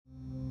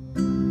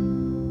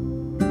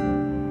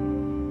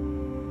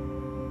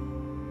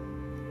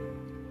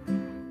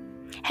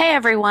Hey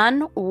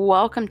everyone,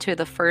 welcome to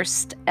the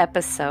first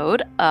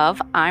episode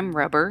of I'm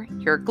Rubber,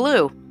 You're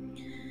Glue.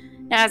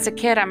 Now, as a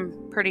kid, I'm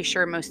pretty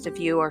sure most of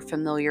you are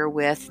familiar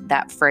with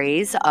that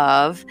phrase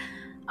of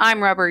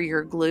I'm rubber,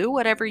 you're glue.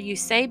 Whatever you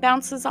say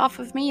bounces off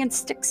of me and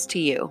sticks to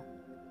you.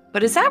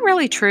 But is that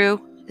really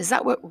true? Is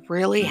that what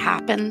really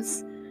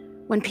happens?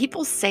 When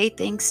people say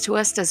things to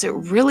us, does it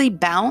really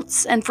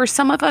bounce? And for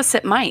some of us,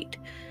 it might.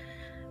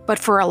 But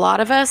for a lot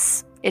of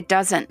us, it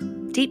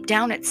doesn't. Deep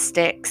down, it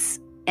sticks.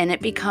 And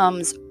it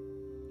becomes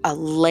a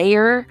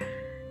layer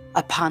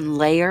upon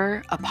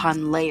layer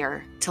upon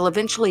layer till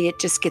eventually it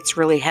just gets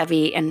really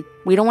heavy and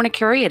we don't want to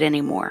carry it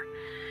anymore.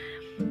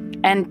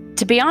 And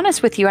to be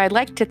honest with you, I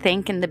like to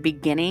think in the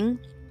beginning,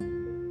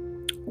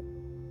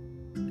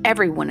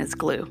 everyone is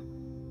glue.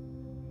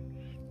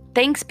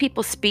 Things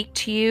people speak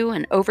to you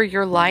and over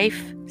your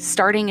life,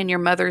 starting in your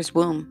mother's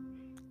womb.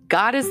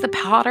 God is the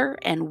potter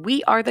and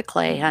we are the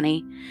clay,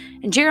 honey.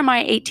 In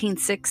Jeremiah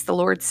 18:6, the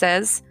Lord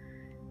says,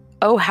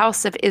 O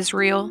house of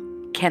Israel,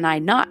 can I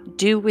not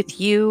do with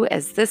you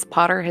as this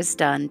potter has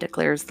done,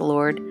 declares the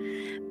Lord.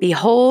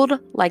 Behold,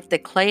 like the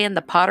clay in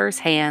the potter's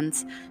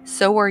hands,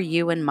 so are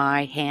you in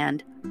my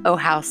hand, O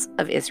house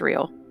of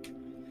Israel.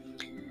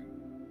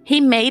 He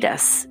made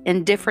us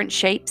in different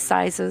shapes,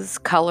 sizes,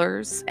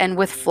 colors, and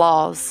with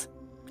flaws.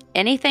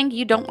 Anything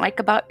you don't like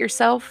about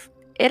yourself,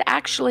 it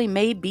actually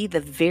may be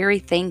the very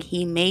thing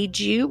he made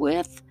you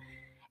with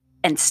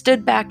and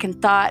stood back and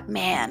thought,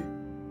 man,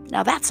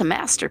 now that's a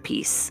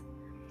masterpiece.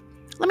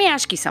 Let me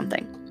ask you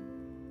something.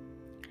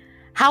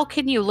 How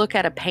can you look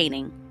at a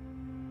painting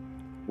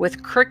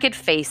with crooked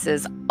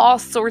faces, all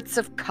sorts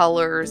of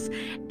colors,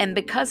 and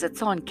because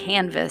it's on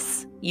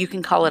canvas, you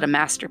can call it a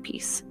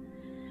masterpiece?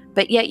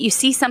 But yet you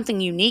see something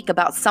unique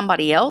about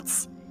somebody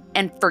else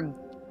and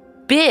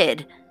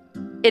forbid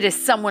it is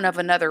someone of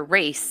another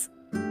race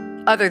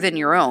other than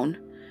your own,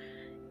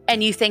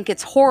 and you think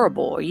it's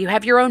horrible, or you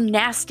have your own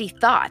nasty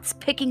thoughts,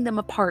 picking them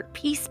apart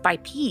piece by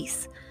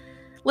piece.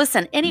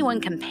 Listen,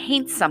 anyone can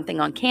paint something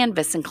on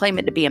canvas and claim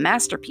it to be a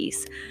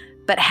masterpiece,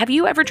 but have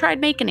you ever tried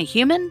making a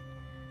human?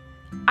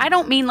 I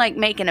don't mean like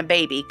making a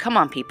baby. Come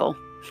on, people.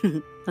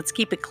 Let's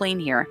keep it clean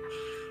here.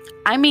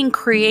 I mean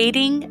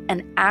creating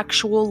an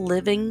actual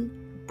living,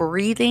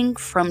 breathing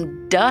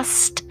from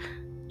dust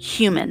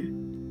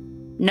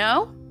human.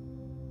 No?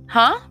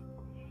 Huh?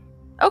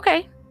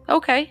 Okay.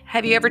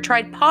 Have you ever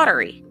tried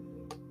pottery?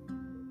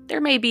 There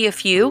may be a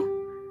few.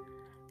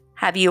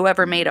 Have you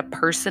ever made a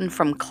person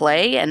from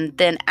clay and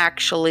then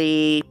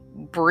actually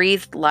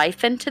breathed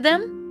life into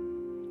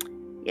them?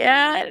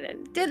 Yeah, I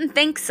didn't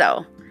think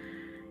so.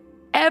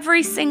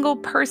 Every single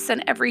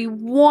person, every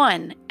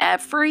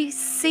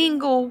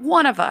single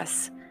one of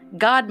us,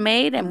 God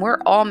made, and we're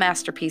all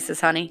masterpieces,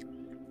 honey.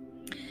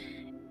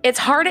 It's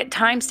hard at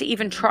times to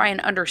even try and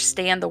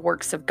understand the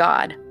works of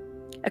God.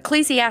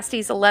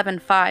 Ecclesiastes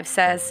 11:5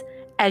 says,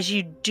 as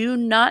you do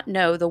not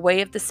know the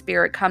way of the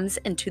Spirit comes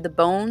into the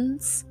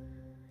bones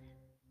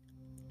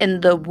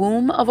in the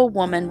womb of a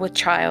woman with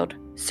child,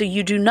 so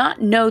you do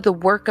not know the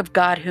work of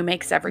God who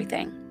makes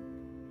everything.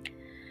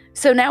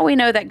 So now we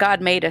know that God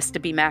made us to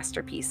be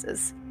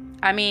masterpieces.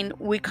 I mean,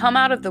 we come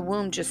out of the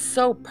womb just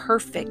so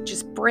perfect,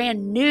 just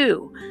brand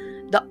new,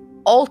 the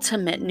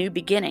ultimate new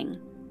beginning.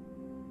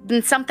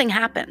 Then something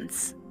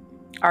happens.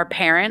 Our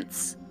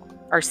parents,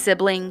 our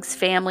siblings,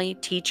 family,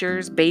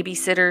 teachers,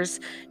 babysitters,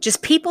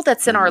 just people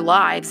that's in our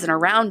lives and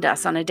around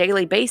us on a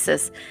daily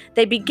basis,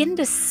 they begin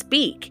to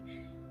speak.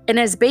 And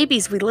as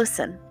babies, we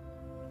listen.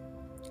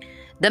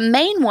 The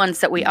main ones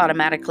that we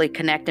automatically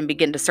connect and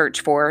begin to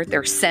search for,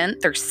 their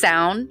scent, their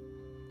sound,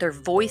 their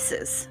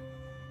voices,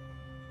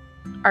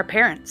 our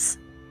parents.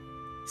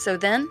 So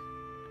then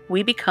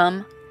we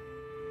become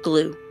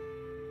glue.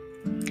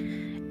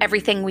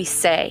 Everything we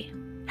say,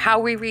 how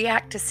we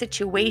react to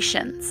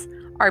situations,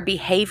 our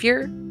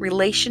behavior,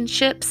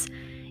 relationships,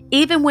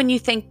 even when you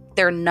think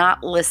they're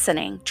not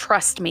listening,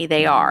 trust me,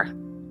 they are.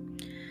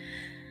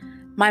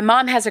 My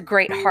mom has a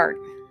great heart.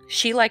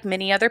 She, like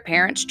many other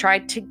parents,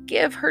 tried to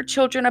give her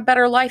children a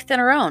better life than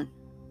her own.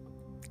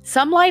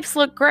 Some lives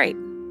look great,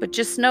 but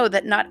just know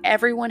that not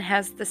everyone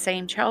has the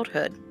same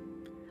childhood.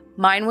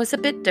 Mine was a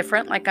bit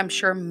different, like I'm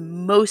sure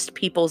most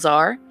people's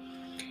are,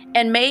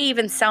 and may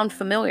even sound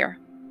familiar.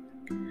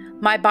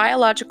 My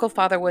biological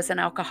father was an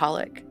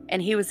alcoholic,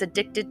 and he was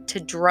addicted to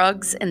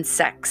drugs and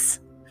sex.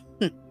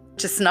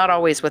 Just not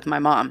always with my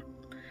mom.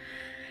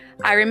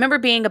 I remember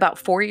being about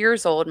 4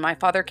 years old. My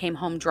father came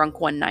home drunk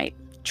one night,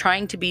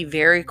 trying to be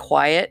very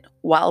quiet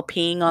while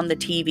peeing on the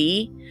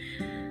TV.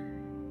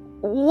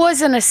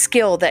 Wasn't a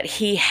skill that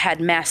he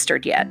had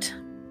mastered yet.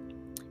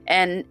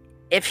 And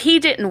if he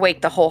didn't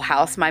wake the whole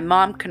house, my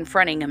mom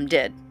confronting him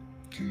did.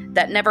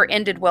 That never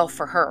ended well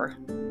for her.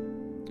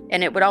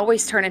 And it would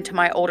always turn into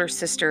my older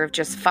sister of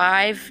just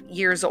 5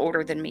 years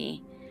older than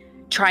me,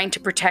 trying to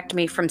protect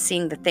me from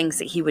seeing the things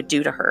that he would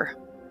do to her.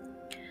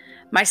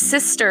 My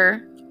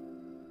sister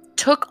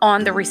took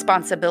on the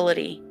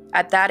responsibility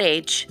at that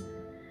age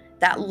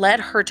that led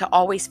her to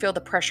always feel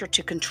the pressure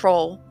to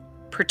control,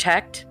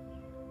 protect,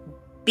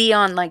 be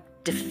on like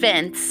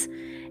defense,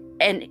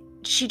 And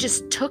she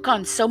just took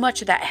on so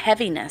much of that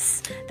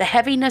heaviness. The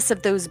heaviness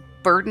of those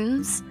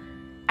burdens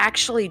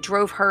actually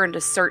drove her into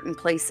certain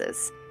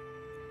places.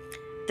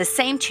 The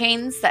same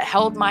chains that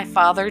held my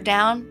father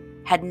down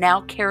had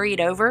now carried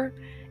over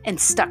and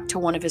stuck to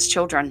one of his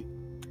children.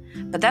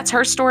 But that's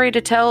her story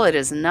to tell. It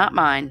is not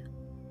mine.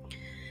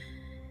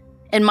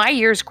 In my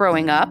years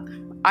growing up,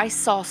 I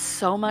saw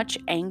so much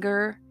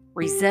anger,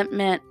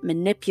 resentment,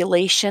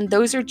 manipulation.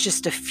 Those are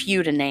just a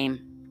few to name.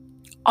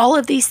 All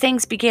of these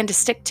things began to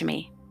stick to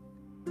me.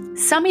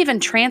 Some even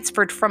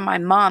transferred from my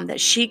mom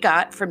that she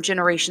got from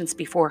generations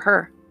before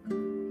her.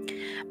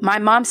 My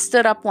mom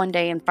stood up one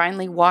day and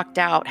finally walked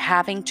out,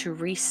 having to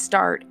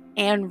restart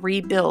and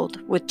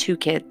rebuild with 2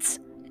 kids.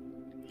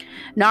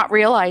 Not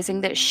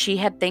realizing that she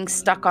had things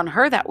stuck on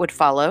her that would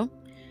follow,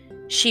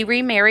 she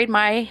remarried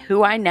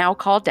who I now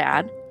call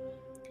Dad.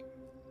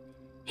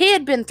 He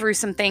had been through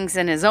some things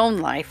in his own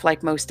life,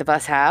 like most of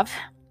us have.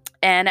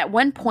 And at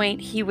one point,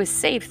 he was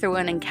saved through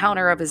an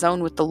encounter of his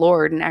own with the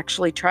Lord and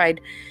actually tried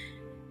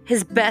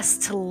his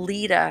best to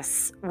lead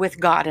us with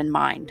God in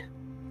mind.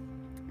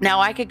 Now,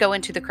 I could go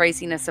into the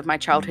craziness of my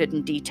childhood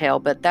in detail,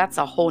 but that's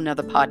a whole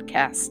nother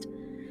podcast.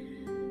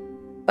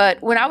 But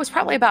when I was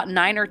probably about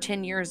 9 or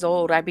 10 years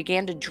old, I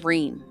began to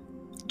dream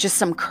just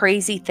some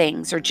crazy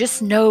things or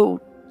just know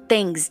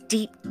things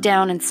deep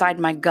down inside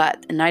my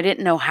gut, and I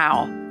didn't know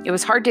how. It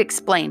was hard to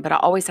explain, but I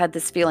always had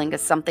this feeling of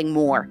something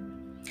more.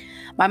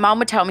 My mom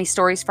would tell me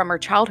stories from her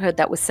childhood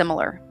that was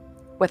similar.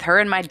 With her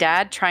and my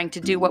dad trying to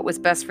do what was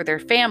best for their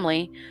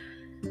family,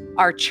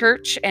 our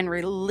church and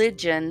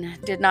religion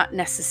did not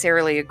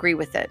necessarily agree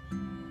with it.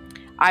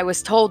 I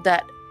was told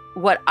that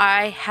what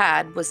I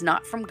had was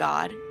not from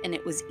God, and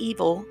it was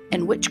evil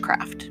and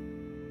witchcraft.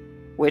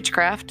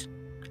 Witchcraft?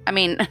 I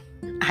mean,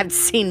 I've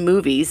seen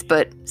movies,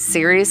 but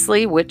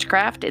seriously,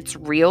 witchcraft? It's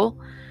real?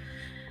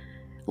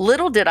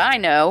 Little did I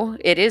know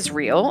it is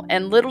real,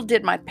 and little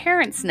did my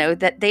parents know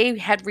that they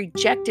had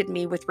rejected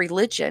me with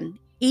religion,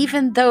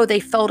 even though they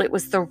felt it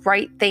was the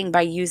right thing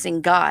by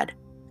using God.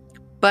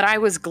 But I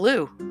was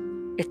glue.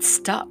 It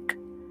stuck.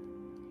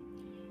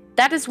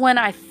 That is when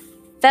I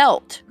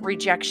felt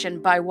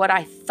rejection by what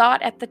I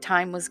thought at the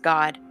time was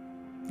God.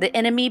 The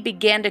enemy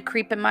began to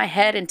creep in my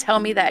head and tell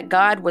me that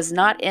God was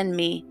not in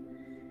me.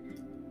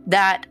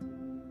 That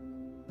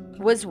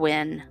was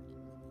when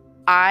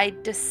I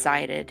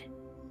decided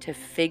to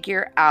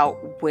figure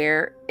out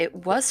where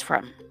it was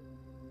from.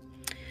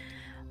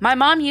 My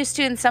mom used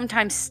to and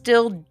sometimes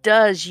still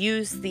does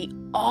use the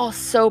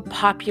also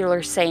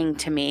popular saying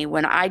to me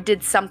when I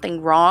did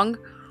something wrong,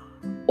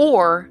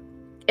 or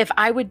if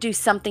I would do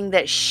something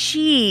that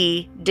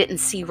she didn't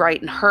see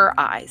right in her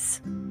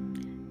eyes.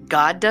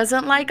 God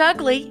doesn't like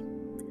ugly.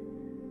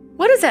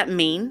 What does that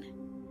mean?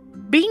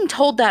 Being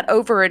told that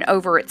over and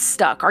over, it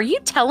stuck. Are you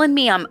telling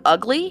me I'm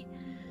ugly?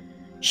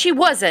 She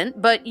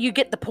wasn't, but you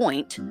get the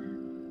point.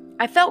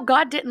 I felt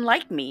God didn't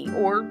like me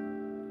or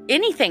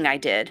anything I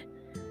did.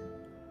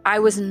 I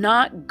was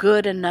not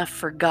good enough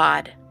for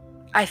God.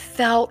 I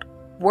felt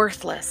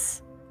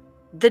worthless.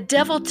 The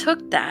devil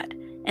took that,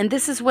 and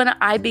this is when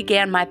I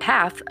began my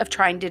path of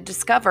trying to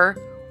discover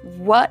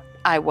what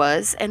I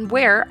was and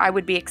where I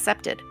would be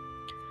accepted.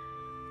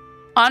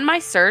 On my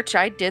search,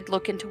 I did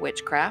look into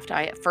witchcraft.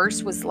 I at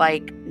first was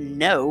like,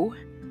 no,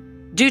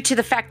 due to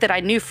the fact that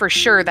I knew for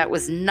sure that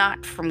was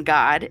not from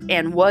God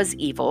and was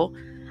evil.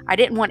 I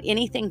didn't want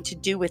anything to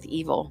do with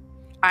evil.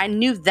 I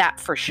knew that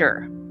for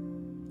sure.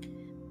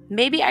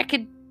 Maybe I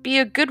could be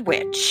a good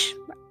witch.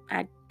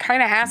 I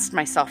kind of asked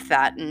myself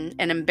that and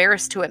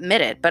embarrassed to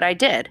admit it, but I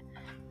did.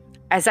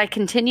 As I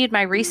continued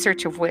my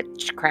research of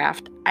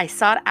witchcraft, I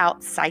sought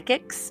out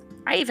psychics.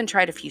 I even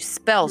tried a few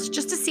spells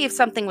just to see if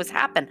something was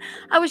happening.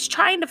 I was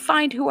trying to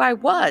find who I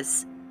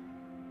was.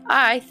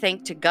 I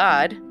thank to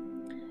God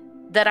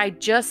that I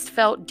just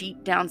felt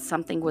deep down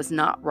something was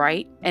not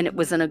right and it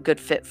wasn't a good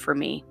fit for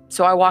me.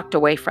 So I walked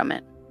away from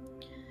it.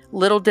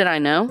 Little did I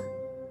know,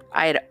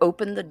 I had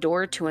opened the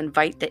door to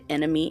invite the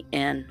enemy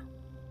in.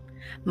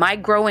 My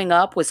growing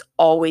up was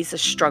always a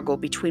struggle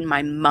between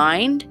my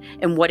mind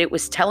and what it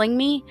was telling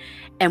me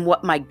and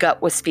what my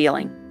gut was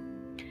feeling.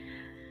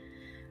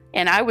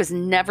 And I was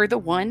never the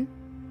one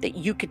that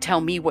you could tell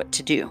me what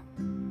to do.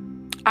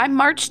 I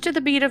marched to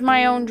the beat of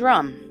my own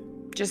drum.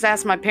 Just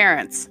ask my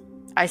parents.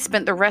 I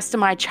spent the rest of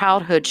my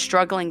childhood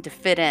struggling to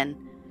fit in,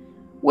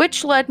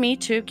 which led me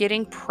to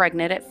getting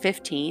pregnant at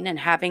 15 and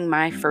having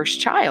my first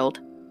child.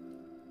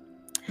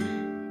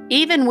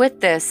 Even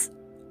with this,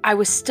 I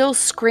was still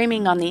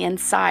screaming on the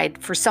inside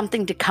for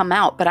something to come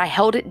out, but I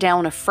held it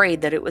down,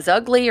 afraid that it was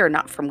ugly or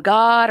not from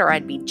God or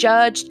I'd be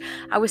judged.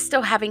 I was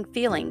still having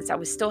feelings. I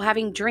was still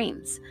having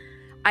dreams.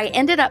 I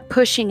ended up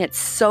pushing it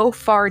so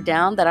far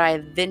down that I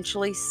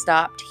eventually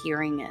stopped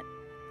hearing it.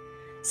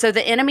 So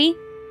the enemy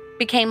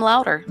became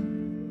louder.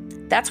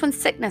 That's when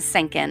sickness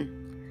sank in.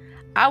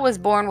 I was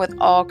born with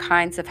all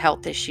kinds of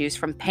health issues,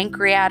 from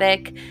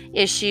pancreatic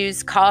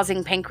issues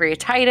causing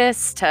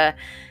pancreatitis to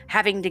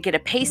having to get a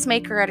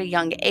pacemaker at a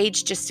young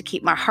age just to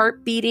keep my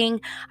heart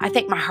beating. I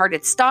think my heart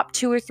had stopped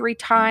 2 or 3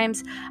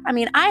 times. I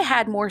mean, I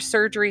had more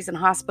surgeries and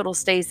hospital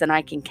stays than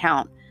I can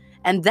count.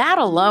 And that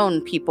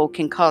alone, people,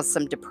 can cause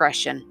some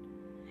depression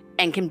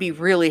and can be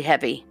really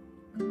heavy.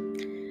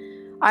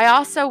 I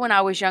also, when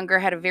I was younger,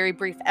 had a very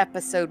brief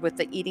episode with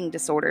the eating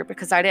disorder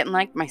because I didn't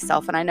like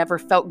myself and I never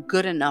felt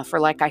good enough or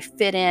like I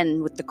fit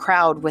in with the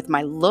crowd with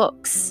my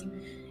looks.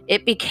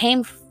 It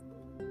became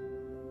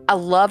a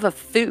love of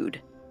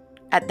food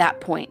at that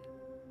point.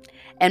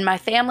 And my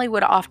family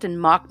would often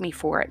mock me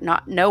for it,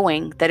 not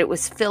knowing that it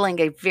was filling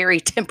a very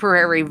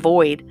temporary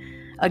void.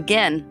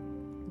 Again,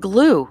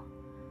 glue.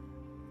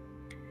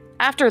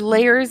 After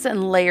layers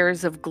and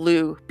layers of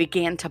glue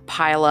began to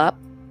pile up,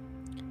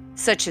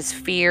 such as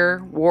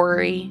fear,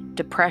 worry,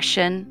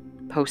 depression,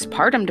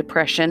 postpartum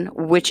depression,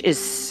 which is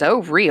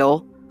so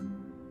real,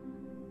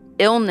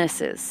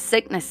 illnesses,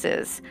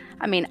 sicknesses.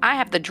 I mean, I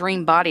have the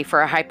dream body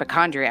for a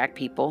hypochondriac,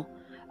 people.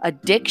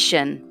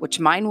 Addiction, which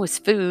mine was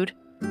food,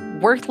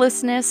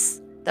 worthlessness,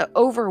 the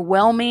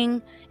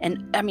overwhelming,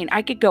 and I mean,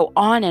 I could go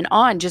on and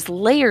on, just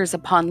layers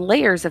upon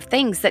layers of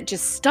things that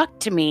just stuck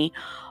to me,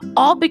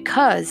 all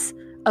because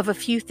of a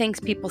few things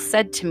people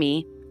said to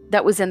me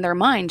that was in their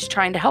minds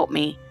trying to help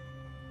me.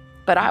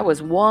 But I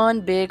was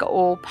one big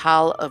old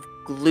pile of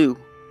glue.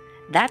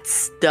 That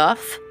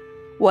stuff,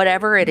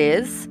 whatever it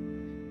is,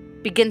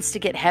 begins to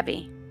get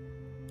heavy.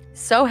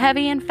 So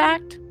heavy, in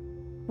fact,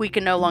 we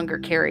can no longer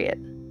carry it.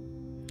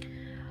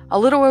 A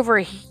little over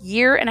a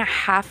year and a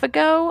half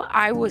ago,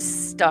 I was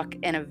stuck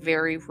in a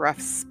very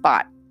rough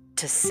spot,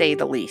 to say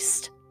the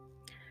least.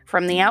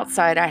 From the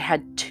outside, I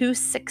had 2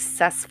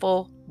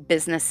 successful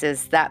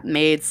businesses that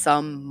made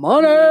some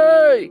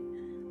money,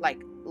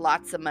 like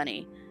lots of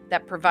money,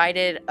 that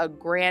provided a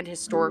grand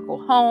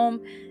historical home,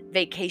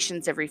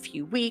 vacations every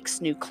few weeks,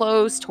 new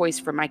clothes, toys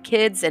for my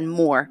kids, and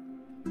more.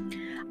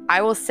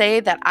 I will say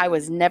that I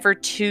was never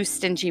too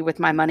stingy with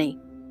my money.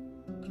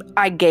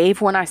 I gave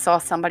when I saw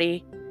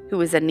somebody who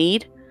was in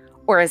need,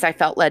 or as I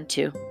felt led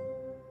to.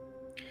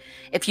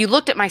 If you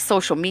looked at my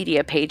social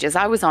media pages,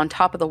 I was on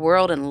top of the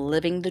world and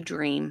living the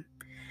dream.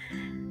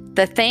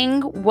 The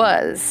thing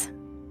was,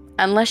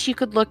 unless you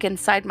could look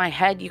inside my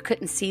head, you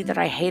couldn't see that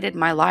I hated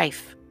my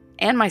life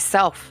and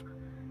myself.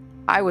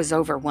 I was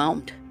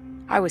overwhelmed.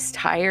 I was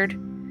tired.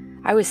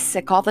 I was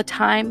sick all the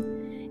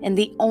time. And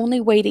the only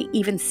way to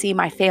even see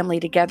my family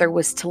together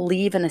was to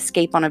leave and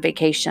escape on a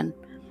vacation.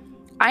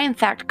 I, in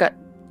fact, got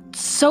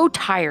so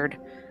tired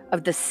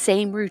of the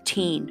same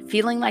routine,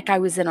 feeling like I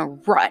was in a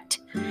rut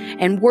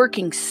and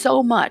working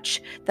so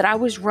much that I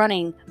was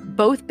running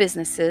both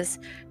businesses,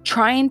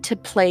 trying to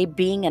play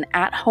being an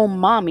at-home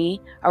mommy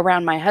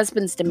around my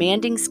husband's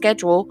demanding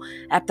schedule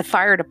at the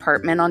fire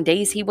department on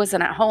days he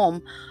wasn't at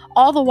home,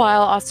 all the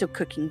while also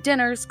cooking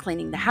dinners,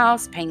 cleaning the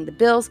house, paying the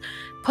bills,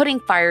 putting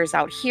fires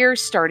out here,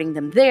 starting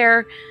them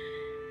there.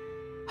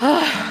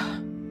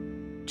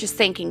 Just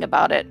thinking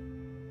about it.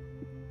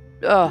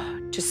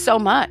 Just so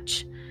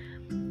much.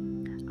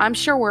 I'm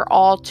sure we're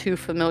all too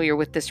familiar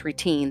with this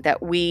routine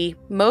that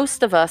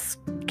most of us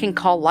can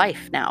call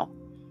life now.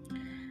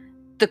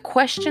 The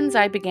questions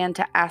I began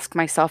to ask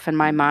myself in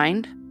my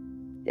mind,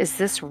 is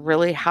this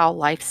really how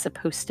life's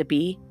supposed to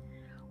be?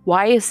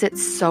 Why is it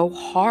so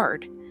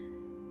hard?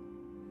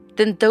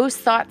 Then those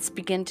thoughts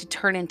begin to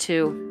turn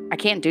into, I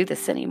can't do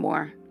this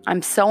anymore.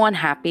 I'm so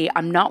unhappy.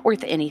 I'm not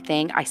worth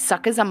anything. I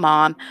suck as a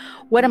mom.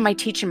 What am I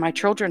teaching my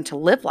children to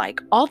live like?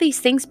 All these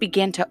things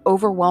began to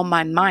overwhelm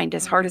my mind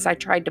as hard as I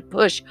tried to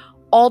push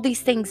all these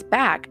things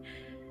back.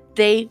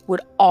 They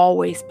would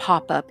always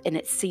pop up, and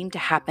it seemed to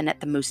happen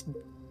at the most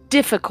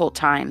difficult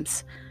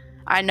times.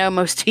 I know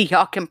most of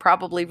y'all can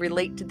probably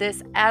relate to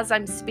this as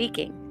I'm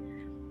speaking.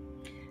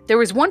 There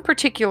was one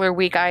particular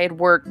week I had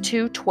worked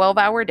 2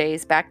 12-hour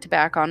days back to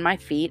back on my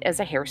feet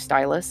as a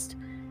hairstylist,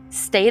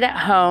 stayed at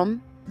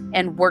home,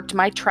 and worked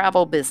my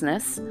travel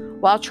business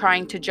while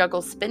trying to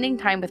juggle spending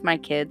time with my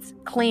kids,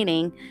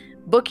 cleaning,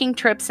 booking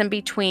trips in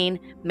between,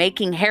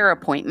 making hair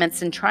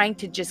appointments, and trying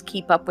to just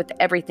keep up with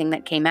everything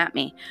that came at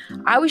me.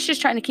 I was just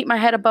trying to keep my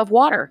head above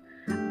water,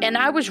 and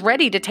I was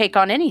ready to take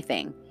on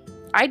anything.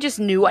 I just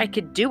knew I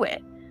could do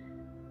it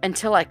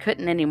until I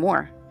couldn't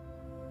anymore.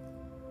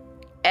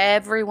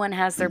 Everyone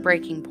has their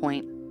breaking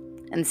point,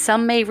 and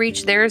some may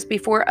reach theirs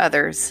before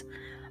others,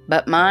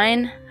 but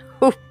mine,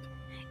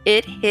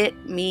 it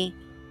hit me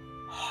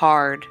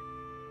hard.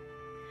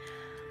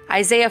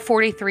 Isaiah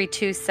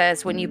 43:2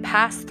 says, "When you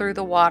pass through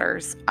the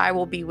waters, I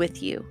will be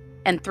with you,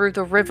 and through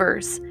the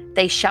rivers,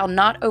 they shall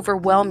not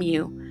overwhelm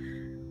you.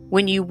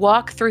 When you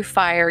walk through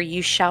fire,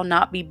 you shall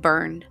not be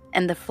burned,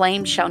 and the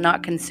flame shall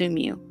not consume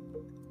you."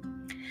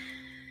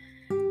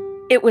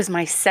 It was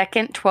my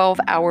second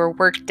 12-hour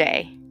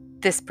workday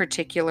this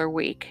particular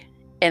week,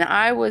 and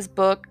I was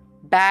booked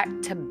back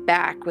to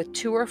back with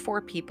 2 or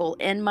 4 people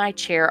in my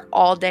chair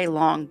all day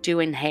long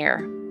doing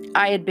hair.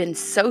 I had been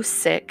so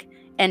sick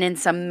and in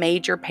some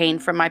major pain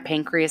from my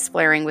pancreas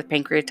flaring with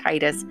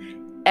pancreatitis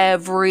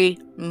every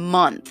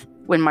month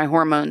when my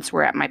hormones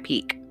were at my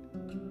peak.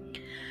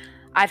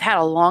 I've had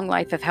a long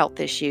life of health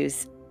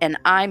issues, and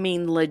I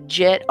mean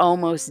legit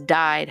almost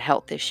died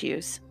health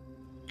issues.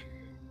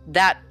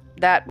 That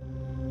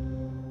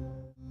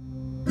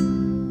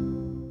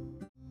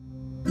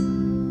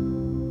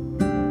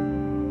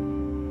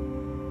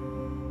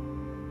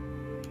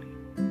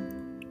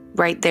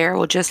right there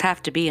will just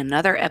have to be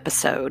another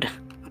episode,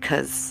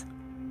 because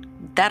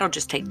that'll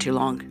just take too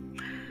long.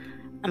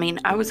 I mean,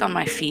 I was on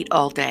my feet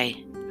all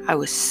day. I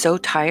was so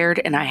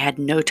tired and I had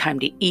no time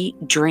to eat,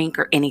 drink,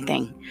 or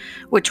anything,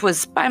 which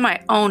was by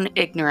my own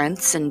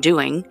ignorance and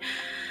doing.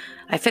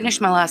 I finished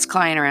my last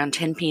client around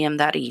 10 p.m.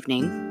 that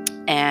evening,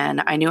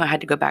 and I knew I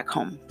had to go back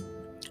home.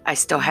 I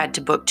still had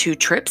to book 2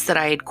 trips that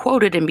I had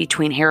quoted in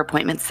between hair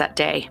appointments that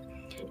day,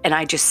 and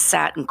I just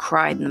sat and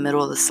cried in the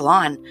middle of the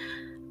salon.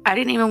 I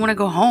didn't even want to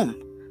go home.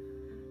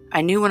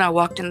 I knew when I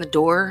walked in the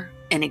door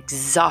in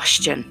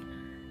exhaustion.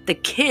 The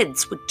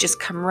kids would just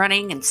come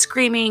running and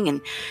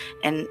screaming,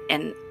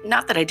 and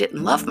not that I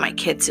didn't love my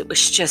kids, it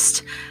was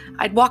just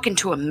I'd walk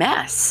into a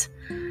mess.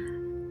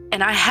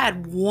 And I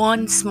had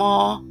one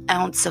small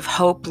ounce of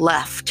hope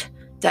left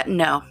that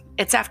no,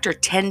 it's after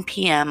 10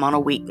 p.m. on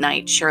a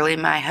weeknight. Surely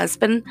my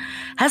husband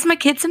has my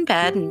kids in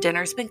bed and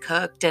dinner's been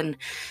cooked and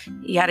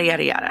yada,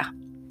 yada, yada.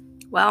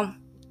 Well,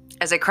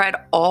 as I cried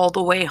all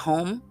the way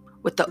home,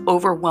 with the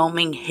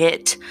overwhelming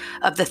hit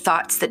of the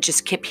thoughts that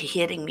just kept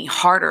hitting me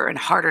harder and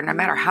harder, no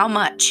matter how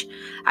much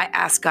I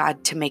asked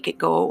God to make it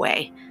go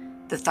away,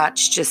 the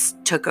thoughts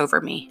just took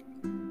over me.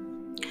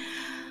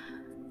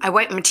 I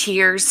wiped my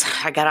tears,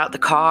 I got out the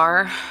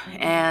car,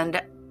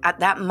 and at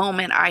that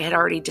moment, I had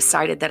already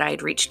decided that I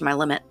had reached my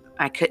limit.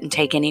 I couldn't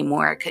take any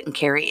more, I couldn't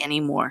carry any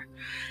more.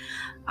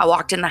 I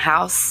walked in the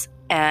house,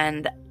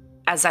 and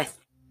as I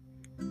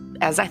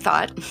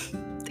thought,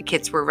 the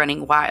kids were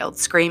running wild,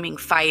 screaming,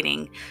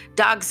 fighting.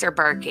 Dogs are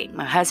barking.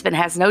 My husband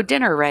has no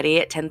dinner ready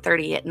at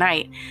 10:30 at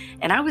night,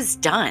 and I was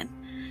done.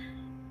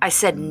 I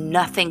said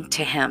nothing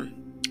to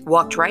him,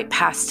 walked right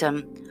past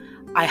him.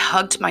 I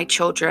hugged my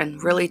children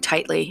really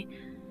tightly,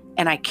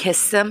 and I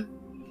kissed them,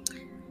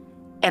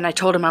 and I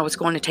told him I was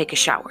going to take a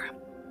shower.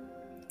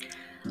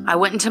 I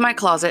went into my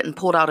closet and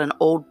pulled out an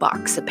old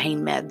box of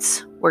pain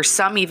meds, where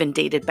some even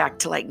dated back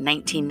to like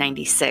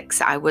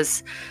 1996. I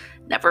was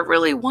never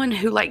really one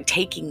who liked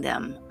taking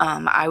them.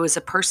 I was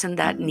a person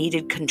that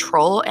needed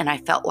control, and I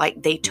felt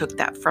like they took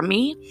that from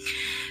me.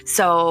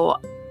 So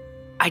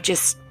I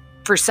just,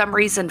 for some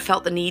reason,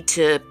 felt the need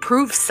to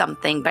prove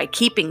something by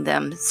keeping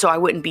them so I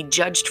wouldn't be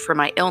judged for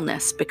my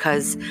illness,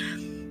 because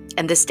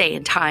in this day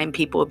and time,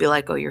 people would be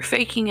like, oh, you're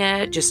faking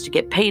it just to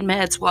get pain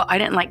meds. Well, I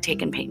didn't like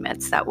taking pain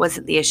meds. That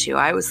wasn't the issue.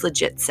 I was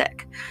legit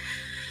sick.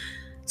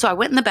 So I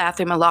went in the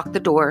bathroom, I locked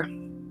the door,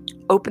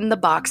 opened the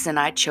box, and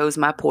I chose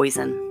my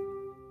poison.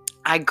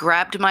 I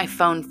grabbed my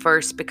phone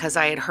first because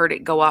I had heard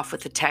it go off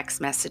with a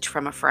text message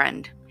from a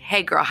friend.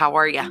 Hey girl, how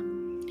are ya?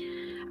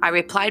 I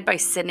replied by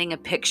sending a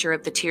picture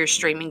of the tears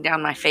streaming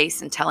down my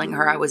face and telling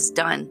her I was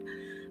done.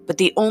 But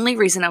the only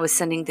reason I was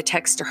sending the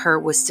text to her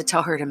was to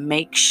tell her to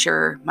make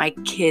sure my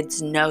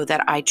kids know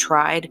that I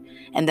tried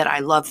and that I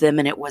love them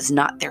and it was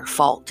not their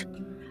fault.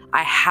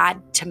 I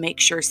had to make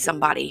sure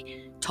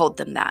somebody told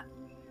them that.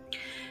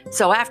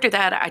 So after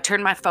that, I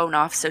turned my phone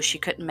off so she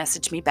couldn't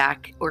message me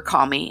back or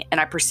call me, and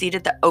I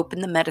proceeded to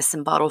open the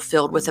medicine bottle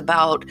filled with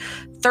about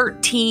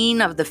 13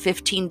 of the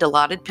 15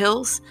 Dilaudid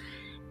pills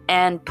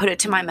and put it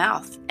to my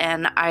mouth.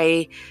 And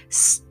I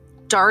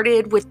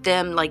started with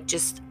them like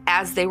just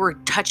as they were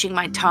touching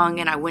my tongue,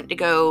 and I went to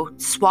go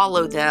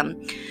swallow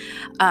them.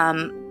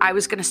 I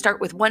was going to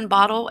start with one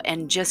bottle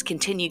and just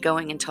continue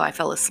going until I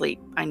fell asleep.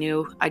 I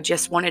knew I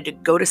just wanted to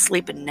go to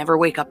sleep and never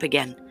wake up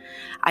again.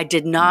 I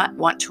did not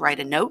want to write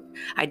a note.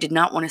 I did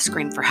not want to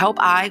scream for help.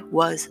 I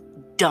was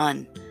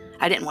done.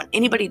 I didn't want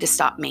anybody to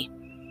stop me.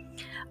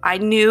 I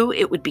knew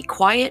it would be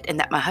quiet and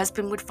that my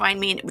husband would find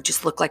me and it would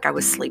just look like I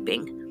was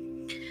sleeping.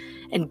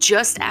 And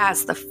just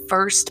as the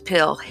first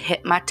pill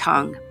hit my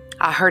tongue,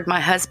 I heard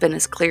my husband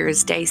as clear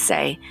as day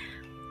say,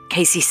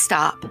 Casey,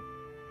 stop.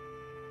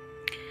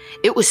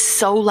 It was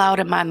so loud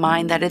in my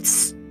mind that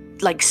it's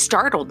like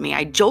startled me.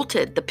 I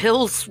jolted. The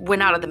pills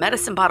went out of the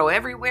medicine bottle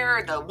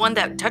everywhere. The one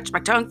that touched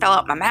my tongue fell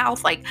out my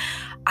mouth. Like,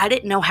 I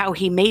didn't know how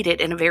he made it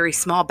in a very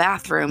small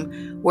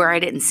bathroom where I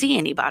didn't see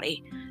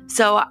anybody.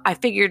 So I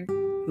figured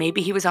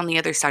maybe he was on the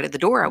other side of the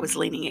door I was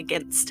leaning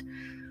against.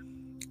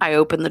 I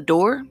opened the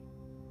door.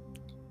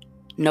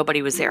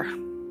 Nobody was there.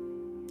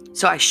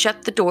 So I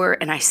shut the door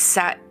and I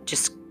sat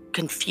just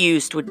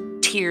confused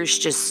with tears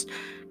just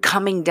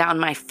coming down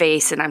my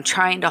face, and I'm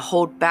trying to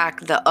hold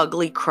back the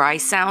ugly cry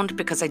sound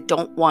because I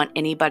don't want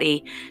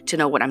anybody to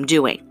know what I'm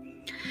doing.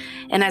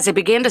 And as I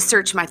began to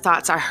search my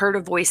thoughts, I heard a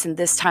voice, and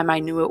this time I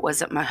knew it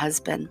wasn't my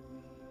husband.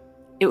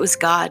 It was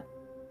God.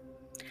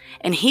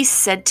 And he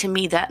said to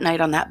me that night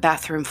on that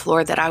bathroom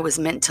floor that I was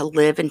meant to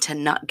live and to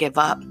not give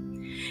up.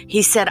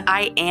 He said,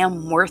 I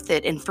am worth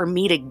it, and for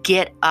me to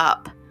get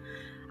up.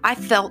 I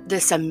felt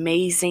this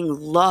amazing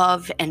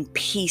love and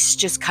peace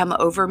just come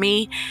over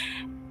me.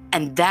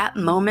 And that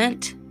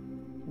moment,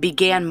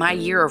 began my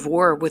year of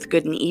war with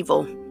good and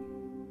evil.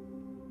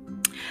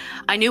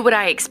 I knew what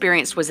I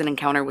experienced was an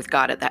encounter with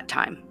God at that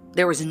time.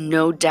 There was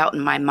no doubt in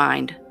my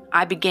mind.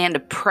 I began to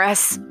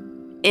press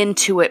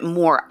into it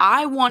more.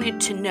 I wanted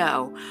to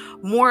know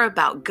more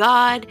about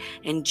God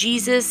and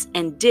Jesus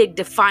and dig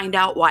to find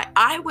out why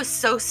I was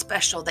so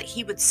special that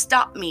he would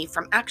stop me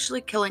from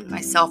actually killing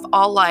myself,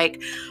 all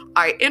like,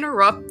 I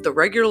interrupt the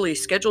regularly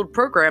scheduled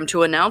program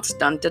to announce,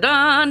 dun dun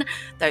dun,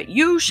 that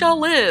you shall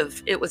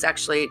live. It was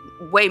actually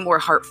way more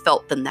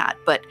heartfelt than that,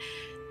 but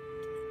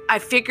I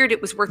figured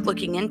it was worth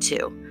looking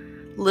into.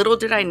 Little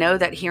did I know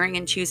that hearing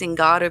and choosing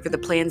God over the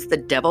plans the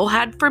devil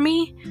had for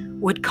me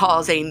would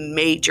cause a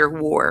major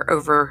war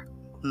over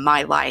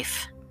my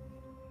life.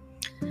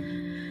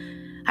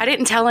 I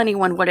didn't tell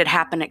anyone what had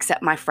happened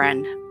except my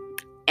friend.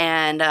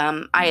 And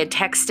I had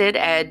texted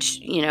Edge,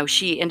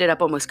 she ended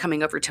up almost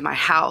coming over to my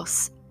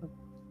house.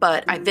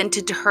 But I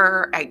vented to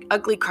her, I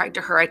ugly cried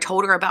to her, I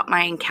told her about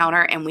my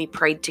encounter, and we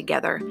prayed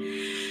together.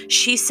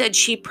 She said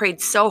she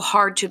prayed so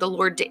hard to the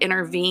Lord to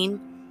intervene,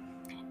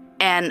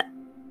 and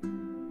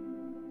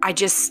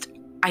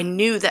I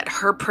knew that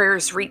her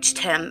prayers reached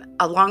him,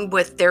 along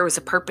with there was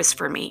a purpose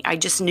for me. I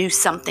just knew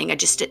something. I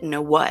just didn't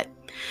know what.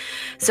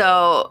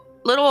 So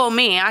little old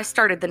me, I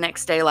started the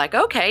next day like,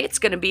 okay, it's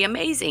going to be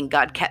amazing.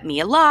 God kept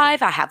me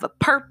alive. I have a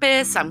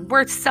purpose. I'm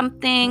worth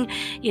something.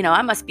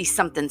 I must be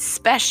something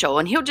special,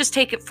 and he'll just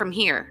take it from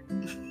here.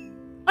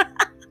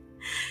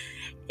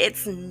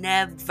 It's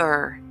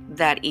never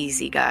that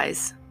easy,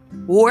 guys.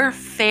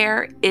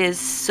 Warfare is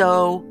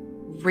so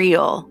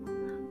real.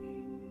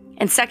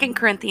 In 2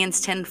 Corinthians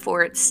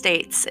 10:4, it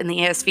states in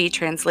the ESV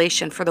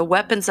translation, "For the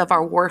weapons of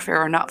our warfare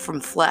are not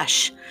from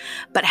flesh,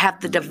 but have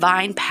the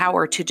divine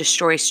power to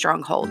destroy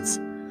strongholds."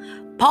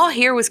 Paul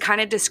here was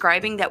kind of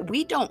describing that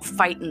we don't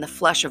fight in the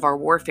flesh of our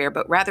warfare,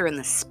 but rather in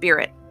the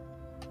spirit.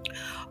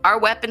 Our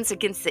weapons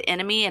against the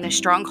enemy and his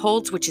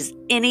strongholds, which is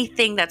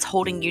anything that's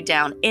holding you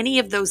down, any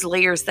of those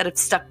layers that have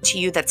stuck to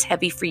you that's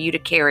heavy for you to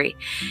carry.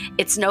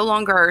 It's no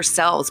longer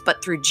ourselves,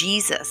 but through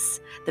Jesus,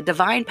 the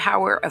divine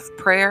power of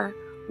prayer,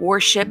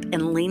 worship,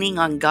 and leaning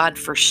on God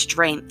for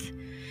strength.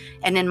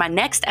 And in my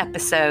next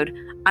episode,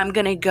 I'm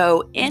going to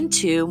go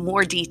into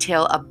more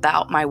detail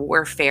about my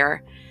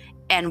warfare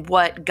and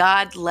what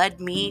God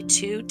led me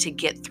to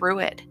get through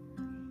it.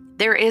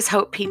 There is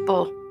hope,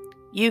 people.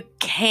 You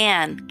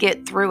can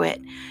get through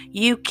it.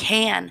 You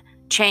can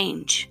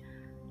change.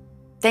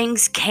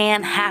 Things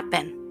can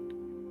happen.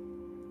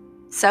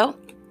 So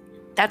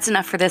that's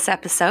enough for this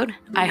episode.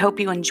 I hope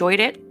you enjoyed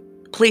it.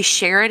 Please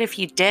share it if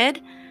you did.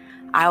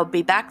 I'll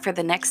be back for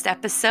the next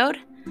episode,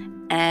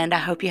 and I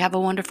hope you have a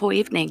wonderful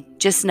evening.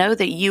 Just know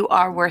that you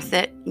are worth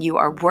it, you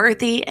are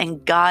worthy,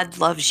 and God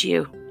loves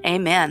you.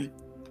 Amen.